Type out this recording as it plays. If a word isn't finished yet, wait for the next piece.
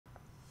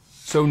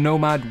So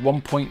Nomad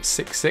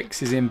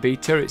 1.66 is in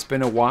beta. It's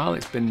been a while,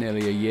 it's been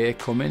nearly a year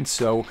coming,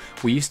 so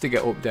we used to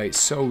get updates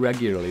so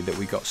regularly that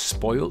we got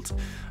spoilt.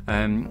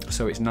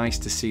 So it's nice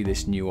to see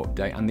this new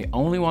update, and the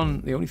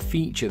only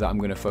feature that I'm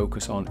going to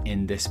focus on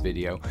in this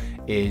video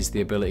is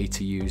the ability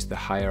to use the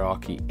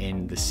hierarchy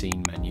in the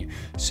scene menu.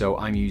 So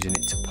I'm using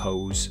it to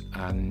pose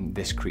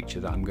this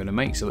creature that I'm going to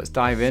make. So let's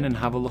dive in and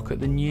have a look at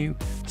the new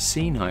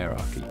scene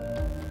hierarchy.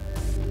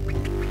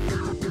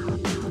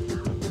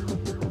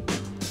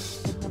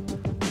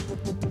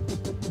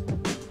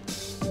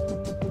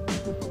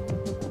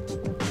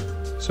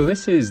 So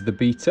this is the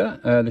beta,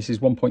 this is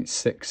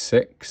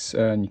 1.66,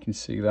 and you can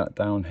see that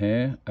down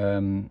here.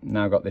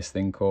 Now got this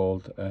thing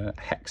called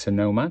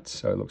Hexanomad,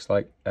 so it looks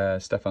like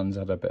Stefan's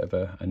had a bit of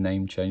a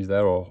name change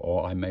there,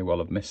 or I may well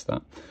have missed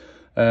that.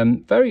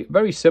 Very,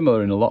 very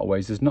similar in a lot of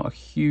ways. There's not a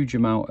huge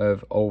amount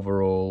of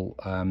overall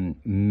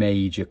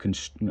major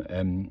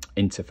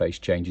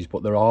interface changes,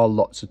 but there are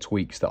lots of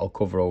tweaks that I'll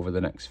cover over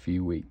the next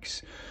few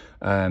weeks.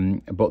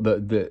 But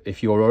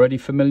if you're already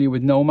familiar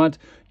with Nomad,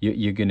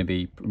 you're going to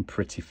be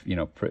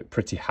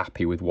pretty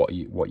happy with what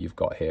you've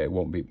got here. It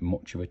won't be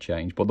much of a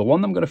change. But the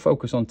one I'm going to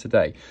focus on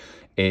today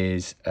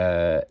is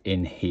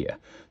in here.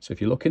 So if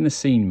you look in the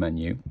scene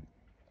menu,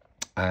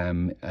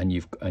 and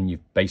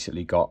you've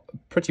basically got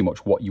pretty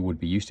much what you would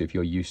be used to if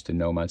you're used to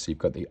Nomad. So you've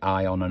got the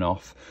eye on and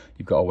off.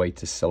 You've got a way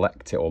to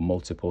select it, or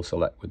multiple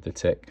select with the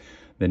tick,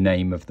 the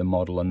name of the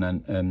model, and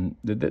then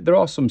there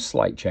are some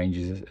slight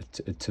changes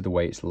to the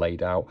way it's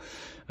laid out.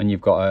 And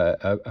you've got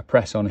a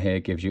press on here,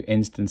 gives you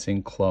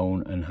instancing,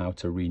 clone, and how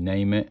to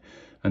rename it.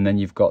 And then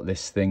you've got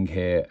this thing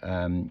here,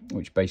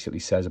 which basically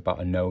says about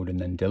a node and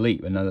then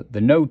delete. And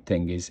the node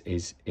thing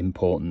is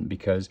important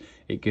because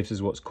it gives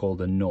us what's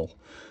called a null.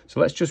 So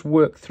let's just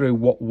work through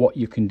what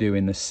you can do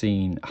in the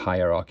scene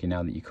hierarchy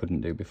now that you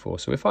couldn't do before.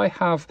 So if I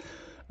have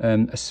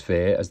a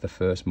sphere as the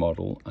first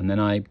model, and then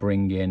I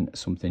bring in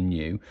something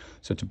new.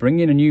 So to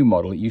bring in a new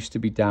model, it used to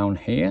be down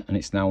here, and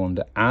it's now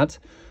under add,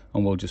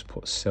 and we'll just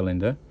put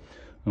cylinder,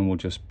 and we'll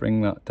just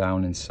bring that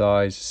down in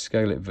size,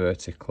 scale it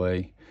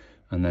vertically,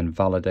 and then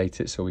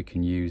validate it so we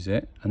can use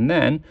it, and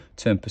then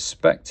turn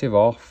perspective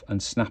off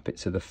and snap it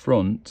to the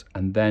front,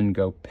 and then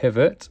go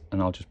pivot,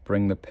 and I'll just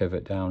bring the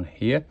pivot down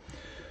here.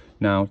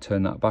 Now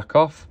turn that back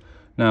off.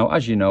 Now,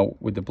 as you know,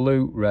 with the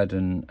blue, red,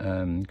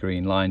 and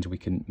green lines, we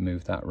can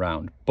move that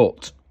round.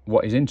 But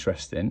what is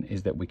interesting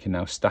is that we can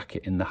now stack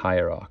it in the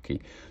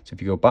hierarchy. So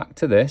if you go back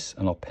to this,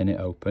 and I'll pin it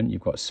open,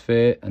 you've got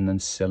sphere and then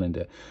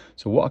cylinder.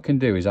 So what I can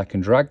do is I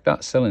can drag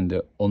that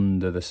cylinder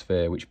under the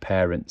sphere, which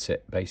parents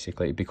it,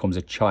 basically. It becomes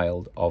a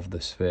child of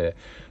the sphere.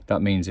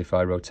 That means if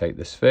I rotate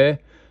the sphere,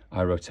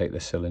 I rotate the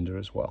cylinder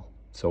as well.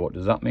 So what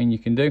does that mean you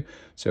can do?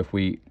 So if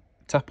we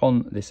tap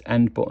on this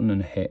end button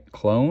and hit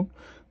clone,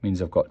 means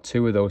I've got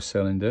two of those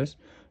cylinders,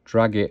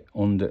 drag it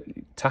under,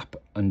 tap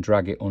and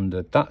drag it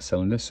under that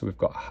cylinder, so we've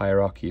got a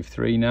hierarchy of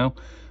 3 now.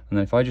 And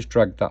then if I just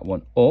drag that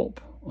one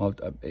up,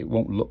 it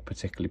won't look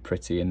particularly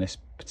pretty in this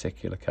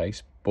particular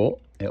case, but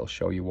it'll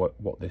show you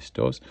what this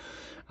does.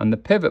 And the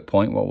pivot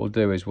point, what we'll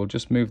do is we'll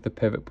just move the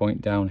pivot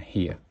point down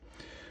here.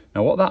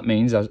 Now what that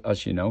means,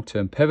 as you know,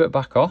 turn pivot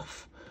back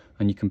off,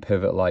 and you can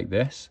pivot like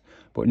this.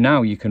 But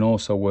now you can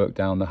also work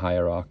down the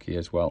hierarchy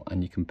as well,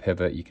 and you can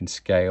pivot, you can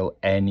scale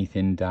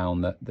anything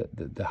down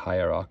the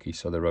hierarchy.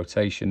 So the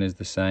rotation is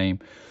the same,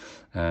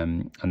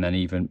 and then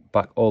even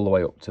back all the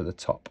way up to the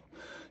top.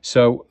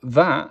 So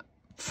that,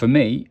 for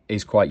me,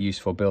 is quite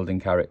useful building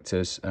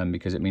characters,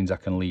 because it means I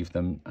can leave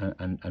them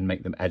and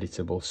make them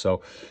editable.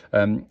 So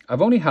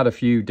I've only had a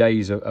few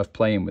days of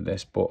playing with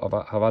this, but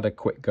I've had a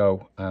quick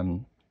go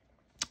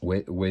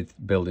with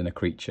building a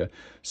creature.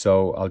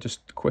 So I'll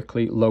just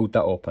quickly load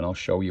that up and I'll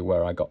show you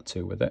where I got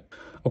to with it.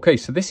 Okay,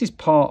 so this is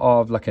part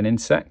of like an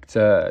insect,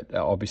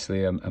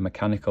 obviously a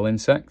mechanical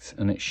insect,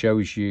 and it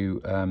shows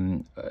you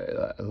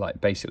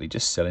like basically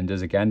just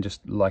cylinders again,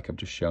 just like I've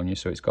just shown you.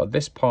 So it's got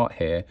this part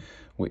here,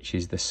 which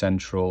is the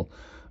central,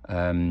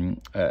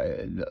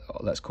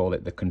 let's call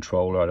it the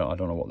controller. I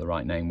don't know what the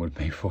right name would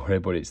be for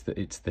it, but it's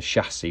the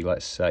chassis,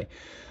 let's say.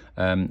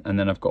 And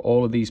then I've got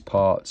all of these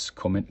parts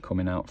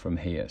coming out from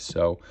here.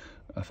 So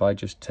if I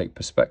just take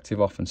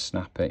perspective off and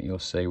snap it, you'll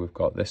see we've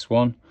got this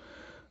one,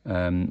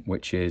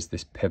 which is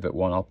this pivot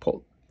one. I'll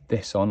put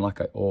this on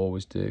like I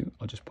always do.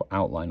 I'll just put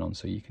outline on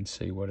so you can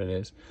see what it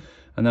is.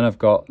 And then I've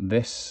got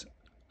this,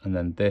 and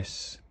then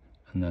this,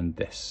 and then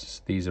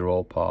this. These are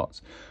all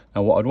parts.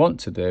 Now what I'd want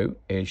to do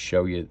is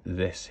show you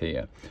this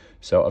here.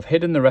 So I've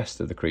hidden the rest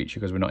of the creature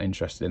because we're not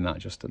interested in that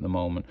just at the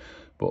moment.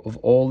 But of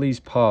all these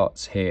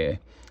parts here,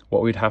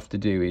 what we'd have to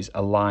do is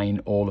align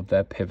all of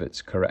their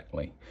pivots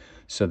correctly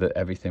so that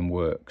everything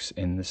works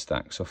in the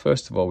stack. So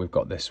first of all, we've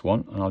got this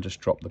one, and I'll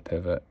just drop the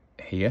pivot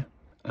here.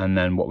 And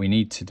then what we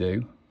need to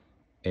do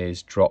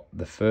is drop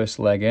the first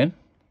leg in,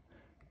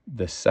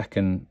 the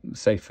second,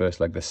 say first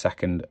leg, the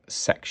second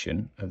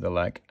section of the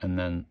leg, and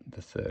then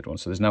the third one.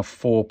 So there's now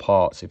 4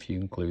 parts if you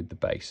include the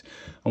base.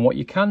 And what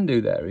you can do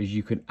there is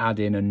you can add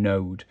in a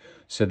node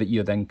so that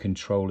you're then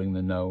controlling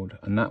the node.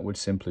 And that would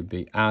simply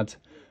be add,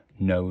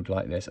 node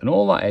like this. And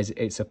all that is,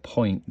 it's a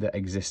point that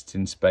exists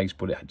in space,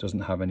 but it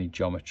doesn't have any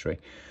geometry.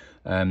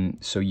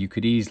 So you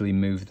could easily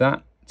move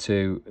that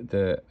to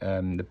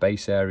the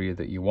base area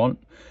that you want,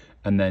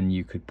 and then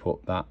you could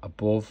put that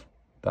above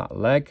that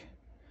leg,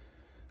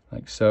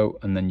 like so,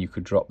 and then you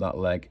could drop that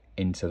leg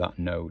into that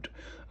node.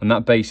 And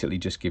that basically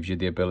just gives you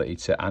the ability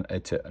to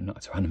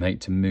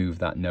move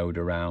that node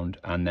around,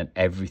 and then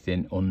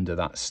everything under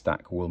that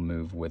stack will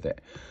move with it.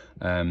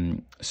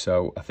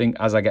 So I think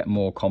as I get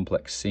more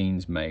complex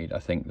scenes made, I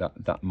think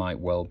that might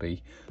well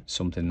be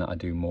something that I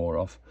do more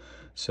of.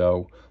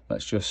 So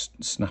let's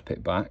just snap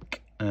it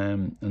back,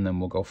 and then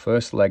we'll go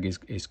first leg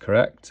is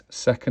correct.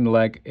 Second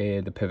leg,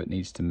 the pivot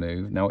needs to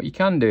move. Now what you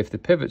can do, if the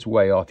pivot's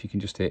way off, you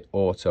can just hit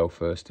auto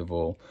first of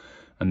all,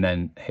 and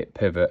then hit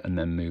pivot, and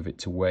then move it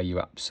to where you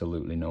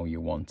absolutely know you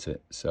want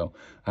it. So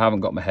I haven't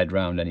got my head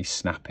around any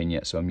snapping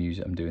yet, so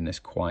I'm doing this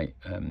quite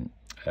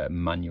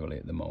manually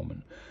at the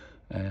moment.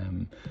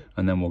 And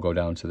then we'll go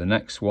down to the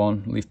next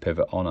one. Leave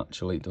pivot on,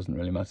 actually, it doesn't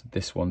really matter.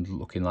 This one's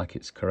looking like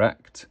it's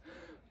correct.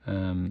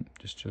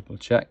 Just triple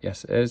check,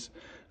 yes it is.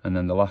 And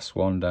then the last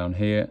one down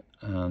here,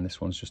 and this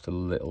one's just a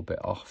little bit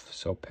off,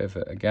 so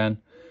pivot again,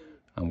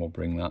 and we'll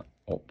bring that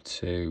up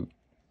to,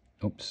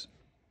 oops,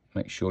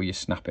 make sure you're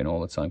snapping all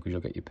the time, because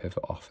you'll get your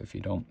pivot off if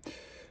you don't.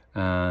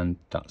 And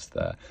that's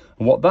there.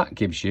 And what that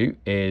gives you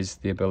is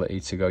the ability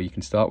to go, you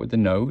can start with the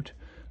node,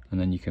 and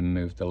then you can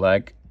move the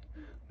leg.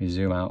 Let me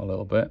zoom out a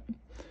little bit,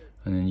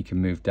 and then you can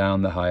move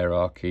down the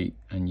hierarchy,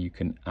 and you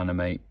can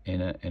animate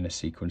in a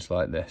sequence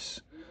like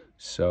this.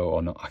 So,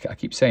 or not, I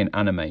keep saying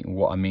animate, and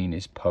what I mean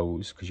is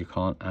pose, because you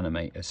can't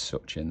animate as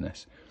such in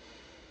this.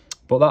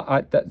 But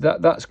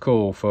that's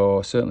cool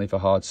for, certainly for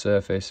hard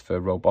surface,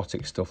 for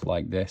robotic stuff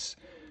like this.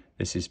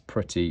 This is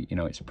pretty, you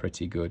know, it's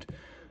pretty good,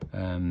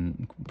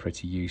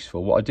 pretty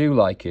useful. What I do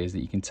like is that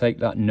you can take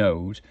that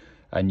node,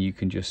 and you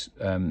can just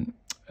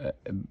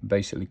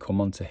basically come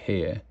onto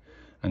here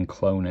and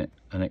clone it,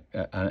 and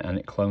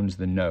it clones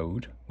the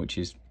node, which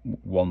is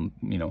one,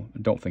 you know,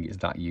 I don't think it's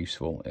that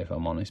useful, if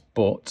I'm honest.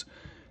 But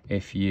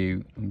if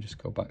you, let me just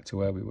go back to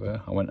where we were.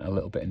 I went a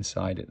little bit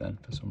inside it then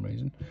for some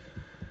reason.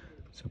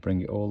 So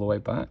bring it all the way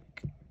back,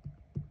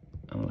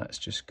 and let's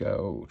just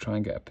go try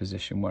and get a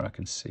position where I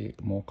can see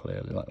it more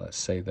clearly, like let's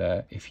say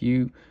there. If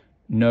you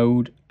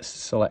node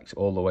select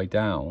all the way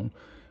down,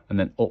 and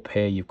then up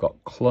here you've got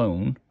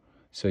clone,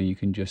 so you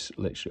can just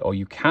literally, or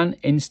you can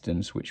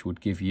instance, which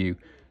would give you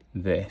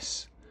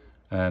this.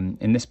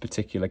 In this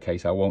particular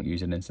case, I won't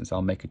use an instance.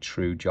 I'll make a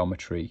true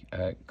geometry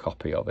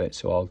copy of it.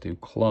 So I'll do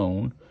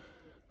clone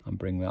and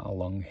bring that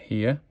along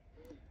here,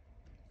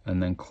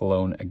 and then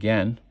clone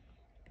again.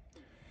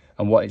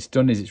 And what it's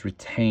done is it's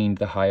retained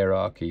the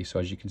hierarchy. So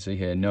as you can see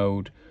here,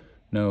 node,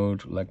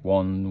 leg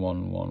 1,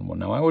 1, 1, 1.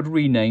 Now I would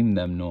rename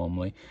them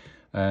normally.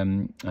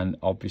 And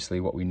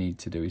obviously what we need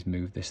to do is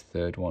move this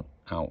third one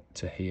out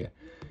to here.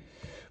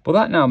 But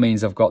that now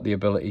means I've got the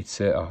ability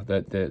to,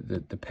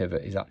 the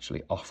pivot is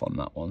actually off on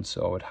that one.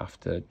 So I would have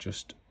to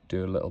just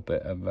do a little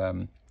bit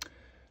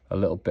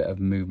of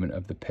movement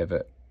of the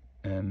pivot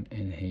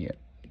in here.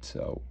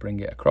 So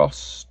bring it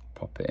across,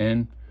 pop it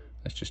in.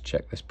 Let's just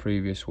check this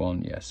previous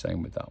one. Yeah,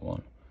 same with that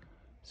one.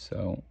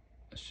 So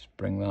let's just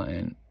bring that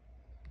in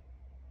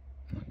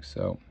like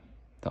so.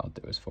 That'll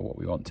do us for what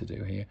we want to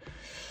do here.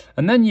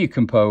 And then you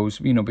compose,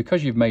 you know,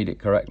 because you've made it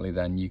correctly,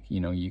 then you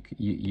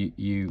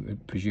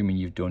presuming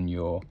you've done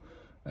your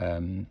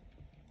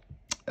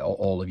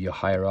all of your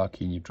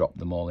hierarchy and you've dropped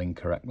them all in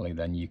correctly,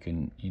 then you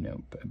can, you know,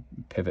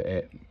 pivot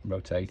it,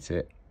 rotate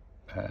it,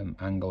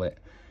 angle it,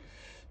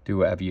 do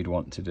whatever you'd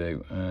want to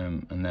do.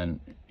 And then,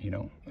 you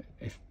know,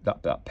 if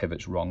that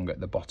pivot's wrong at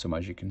the bottom,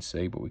 as you can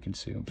see, but we can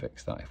soon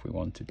fix that if we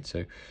wanted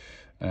to.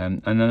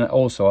 And then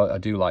also I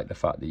do like the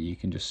fact that you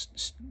can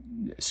just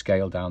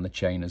scale down the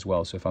chain as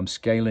well. So if I'm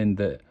scaling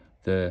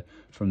the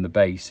from the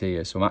base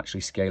here, so I'm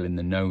actually scaling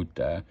the node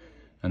there,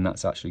 and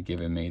that's actually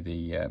giving me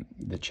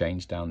the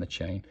change down the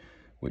chain,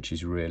 which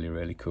is really,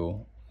 really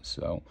cool.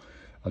 So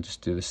I'll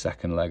just do the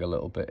second leg a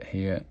little bit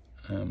here,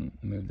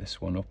 move this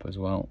one up as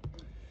well.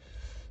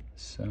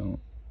 So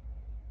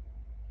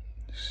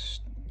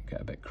just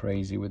get a bit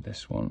crazy with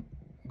this one,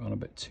 gone a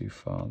bit too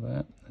far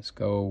there. Let's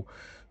go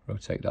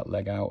rotate that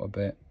leg out a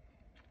bit,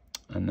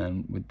 and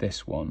then with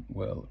this one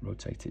we'll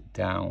rotate it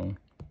down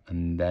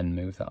and then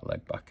move that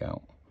leg back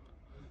out,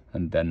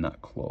 and then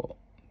that claw.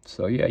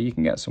 So yeah, you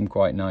can get some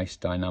quite nice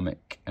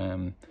dynamic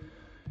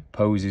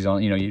poses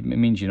on, you know, it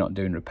means you're not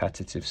doing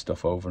repetitive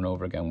stuff over and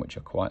over again, which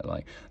I quite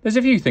like. There's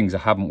a few things I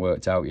haven't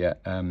worked out yet,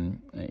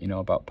 you know,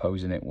 about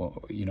posing it,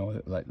 you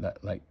know,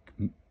 like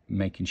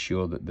making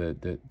sure that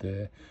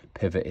the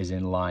pivot is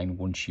in line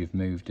once you've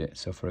moved it.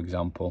 So for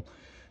example,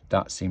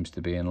 that seems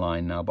to be in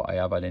line now, but I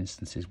have had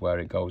instances where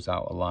it goes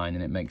out of line,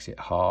 and it makes it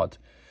hard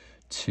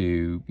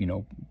to, you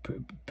know,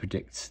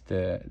 predict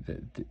the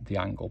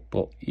angle.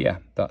 But yeah,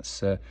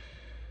 that's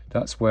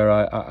where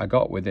I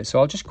got with it. So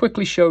I'll just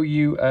quickly show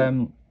you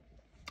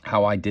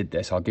how I did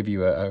this. I'll give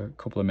you a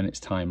couple of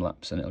minutes time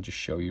lapse, and it'll just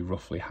show you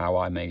roughly how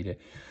I made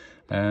it.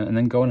 and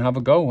then go and have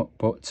a go.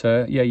 But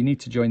yeah, you need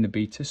to join the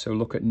beta, so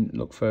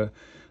look for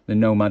the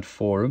Nomad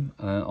forum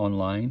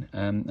online,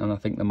 and I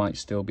think there might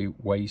still be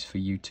ways for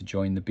you to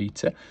join the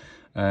beta,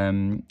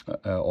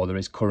 or there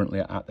is currently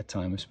at the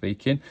time of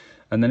speaking.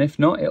 And then if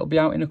not, it'll be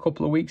out in a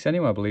couple of weeks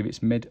anyway. I believe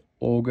it's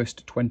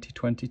mid-August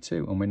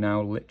 2022, and we're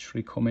now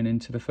literally coming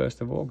into the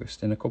 1st of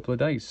August in a couple of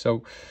days.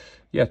 So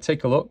yeah,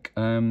 take a look,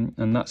 and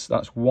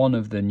that's one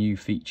of the new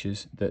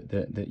features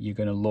that you're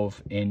going to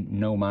love in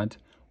Nomad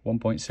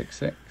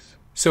 1.66.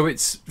 So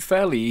it's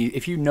fairly,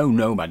 if you know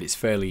Nomad, it's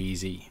fairly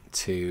easy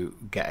to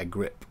get a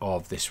grip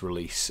of this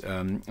release.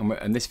 And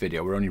in this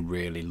video, we're only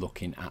really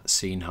looking at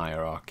scene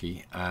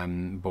hierarchy.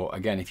 But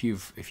again, if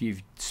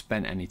you've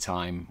spent any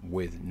time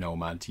with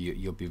Nomad,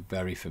 you'll be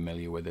very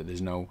familiar with it. There's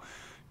no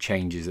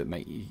changes that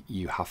make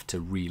you have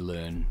to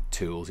relearn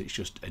tools. It's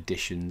just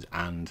additions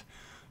and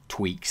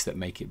tweaks that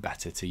make it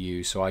better to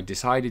use. So I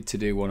decided to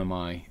do one of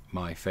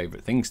my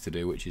favorite things to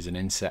do, which is an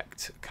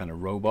insect kind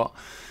of robot.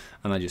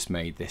 And I just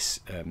made this,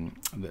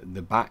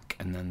 the back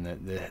and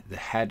then the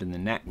head and the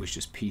neck was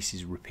just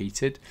pieces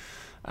repeated.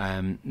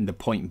 The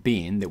point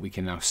being that we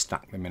can now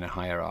stack them in a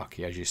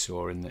hierarchy, as you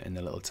saw in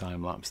the little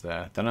time lapse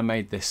there. Then I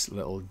made this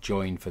little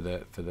join for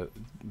the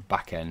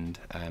back end.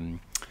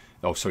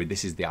 Oh, sorry,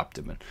 this is the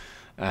abdomen.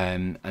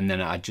 And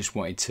then I just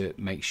wanted to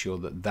make sure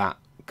that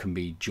can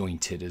be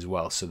jointed as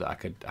well, so that I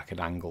could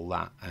angle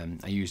that.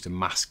 I used a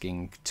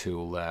masking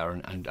tool there,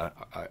 and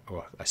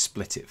I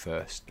split it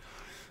first.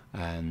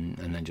 And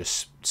then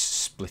just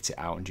split it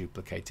out and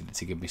duplicated it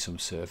to give me some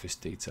surface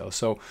detail.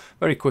 So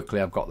very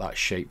quickly I've got that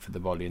shape for the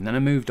body, and then I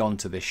moved on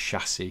to this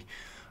chassis,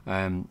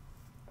 and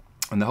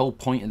the whole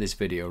point of this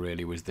video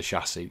really was the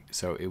chassis.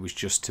 So it was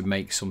just to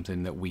make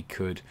something that we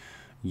could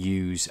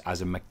use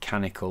as a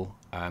mechanical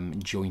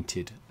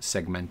jointed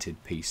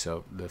segmented piece.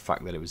 So the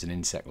fact that it was an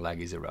insect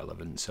leg is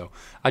irrelevant. So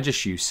I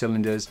just used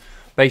cylinders,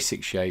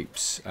 basic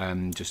shapes,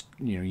 just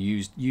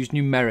used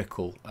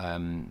numerical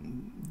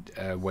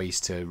ways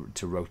to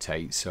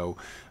rotate. So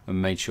I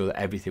made sure that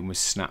everything was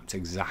snapped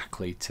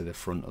exactly to the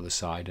front or the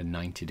side, and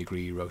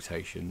 90-degree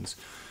rotations.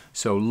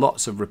 So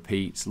lots of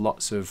repeats,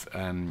 lots of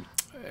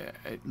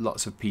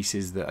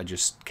pieces that I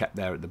just kept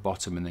there at the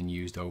bottom and then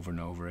used over and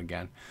over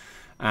again.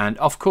 And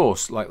of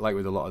course, like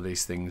with a lot of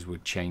these things,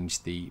 would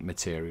change the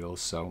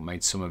materials. So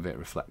made some of it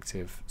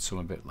reflective, some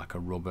of it like a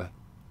rubber,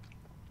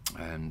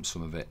 and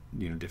some of it,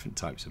 different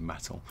types of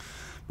metal.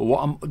 But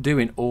what I'm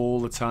doing all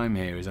the time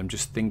here is I'm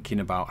just thinking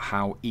about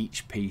how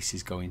each piece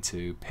is going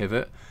to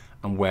pivot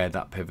and where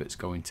that pivot's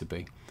going to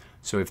be.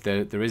 So if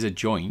there is a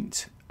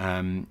joint,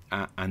 and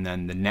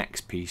then the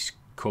next piece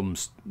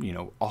comes,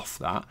 off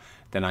that,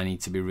 then I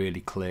need to be really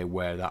clear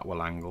where that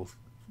will angle,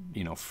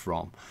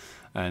 from.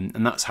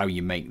 And that's how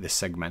you make the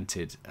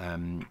segmented,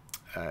 the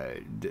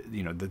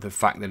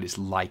fact that it's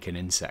like an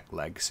insect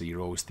leg, so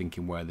you're always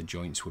thinking where the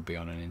joints would be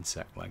on an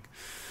insect leg.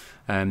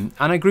 And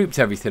I grouped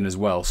everything as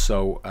well,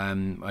 so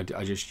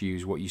I just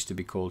use what used to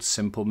be called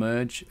simple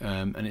merge,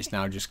 and it's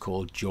now just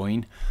called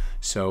join.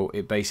 So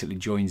it basically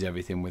joins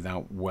everything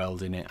without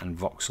welding it and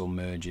voxel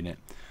merging it.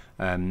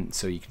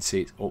 So you can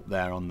see it's up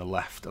there on the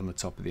left on the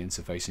top of the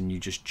interface, and you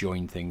just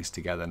join things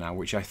together now,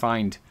 which I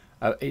find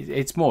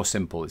it's more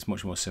simple. It's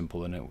much more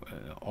simple than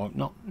or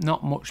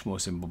not much more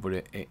simple,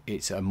 but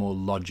it's a more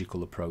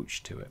logical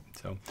approach to it.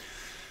 So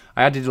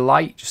I added a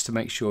light just to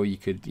make sure you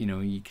could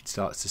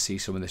start to see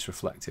some of this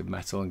reflective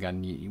metal.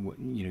 Again,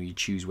 you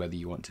choose whether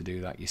you want to do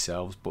that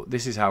yourselves, but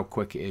this is how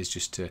quick it is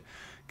just to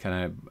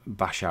kind of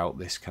bash out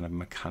this kind of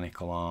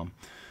mechanical arm.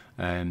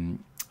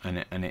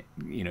 And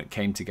it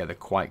came together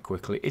quite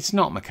quickly. It's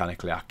not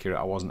mechanically accurate.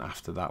 I wasn't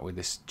after that with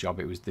this job.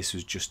 This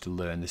was just to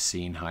learn the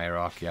scene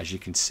hierarchy. As you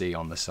can see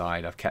on the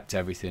side, I've kept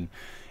everything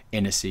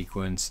in a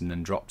sequence and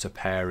then dropped a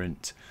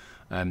parent,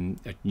 a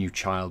new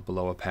child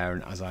below a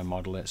parent as I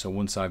model it. So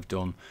once I've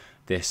done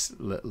this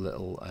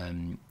little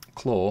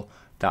claw,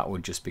 that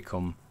would just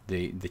become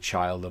the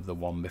child of the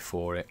one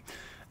before it.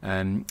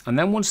 And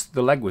then once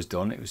the leg was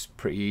done, it was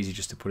pretty easy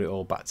just to put it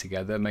all back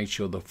together. Made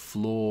sure the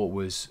floor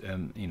was,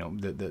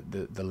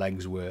 the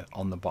legs were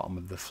on the bottom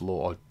of the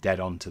floor, or dead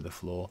onto the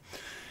floor.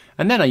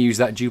 And then I used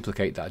that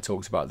duplicate that I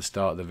talked about at the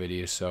start of the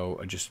video. So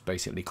I just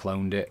basically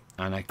cloned it,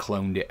 and I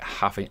cloned it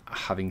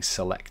having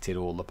selected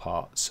all the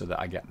parts so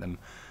that I get them,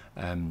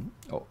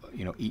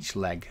 each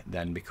leg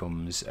then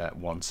becomes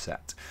one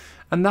set.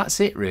 And that's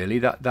it really.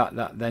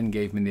 That then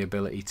gave me the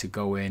ability to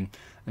go in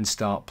and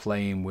start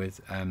playing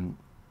with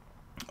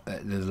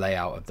the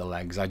layout of the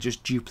legs. I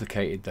just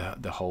duplicated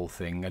the whole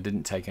thing. I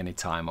didn't take any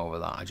time over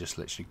that. I just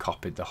literally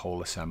copied the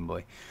whole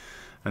assembly,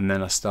 and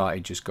then I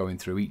started just going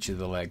through each of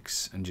the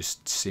legs and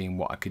just seeing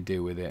what I could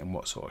do with it and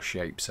what sort of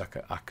shapes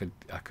I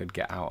could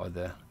get out of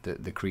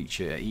the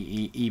creature,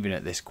 even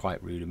at this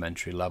quite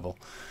rudimentary level.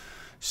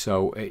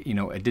 So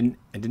I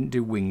didn't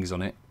do wings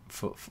on it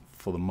for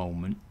the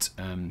moment,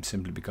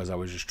 simply because I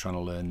was just trying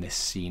to learn this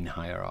scene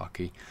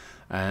hierarchy.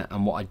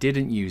 And what I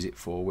didn't use it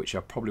for, which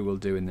I probably will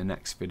do in the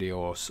next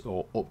video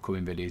or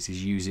upcoming videos,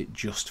 is use it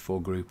just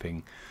for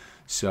grouping.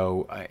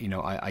 So you know,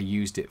 I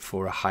used it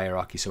for a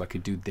hierarchy, so I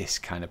could do this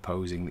kind of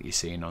posing that you're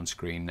seeing on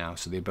screen now.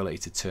 So the ability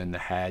to turn the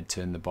head,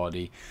 turn the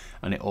body,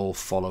 and it all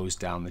follows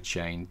down the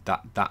chain.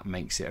 That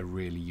makes it a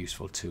really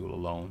useful tool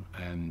alone,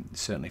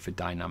 certainly for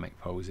dynamic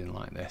posing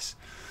like this.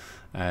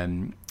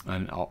 And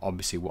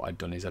obviously what I'd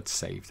done is I'd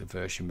saved the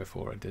version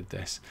before I did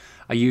this.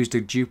 I used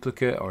a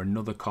duplicate or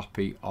another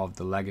copy of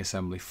the leg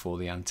assembly for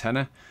the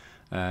antenna,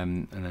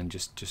 and then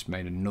just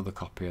made another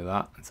copy of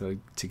that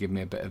to give me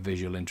a bit of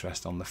visual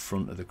interest on the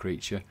front of the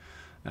creature,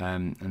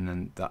 and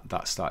then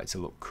that started to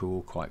look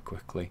cool quite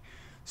quickly.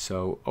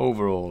 So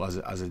overall,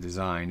 as a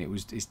design,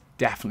 it's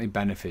definitely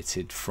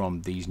benefited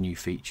from these new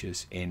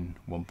features in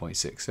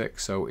 1.66,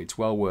 so it's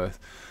well worth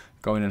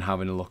going and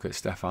having a look at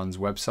Stefan's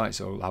website.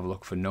 So have a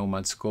look for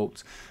NOMAD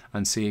SCULPT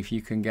and see if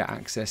you can get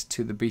access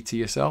to the beta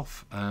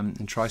yourself,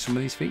 and try some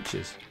of these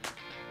features.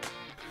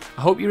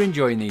 I hope you're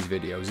enjoying these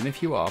videos, and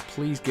if you are,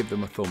 please give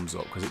them a thumbs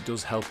up, because it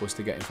does help us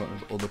to get in front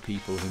of other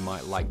people who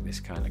might like this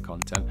kind of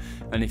content.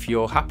 And if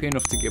you're happy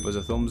enough to give us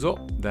a thumbs up,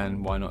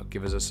 then why not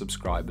give us a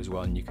subscribe as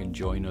well, and you can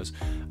join us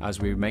as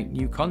we make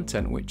new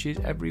content, which is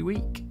every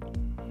week.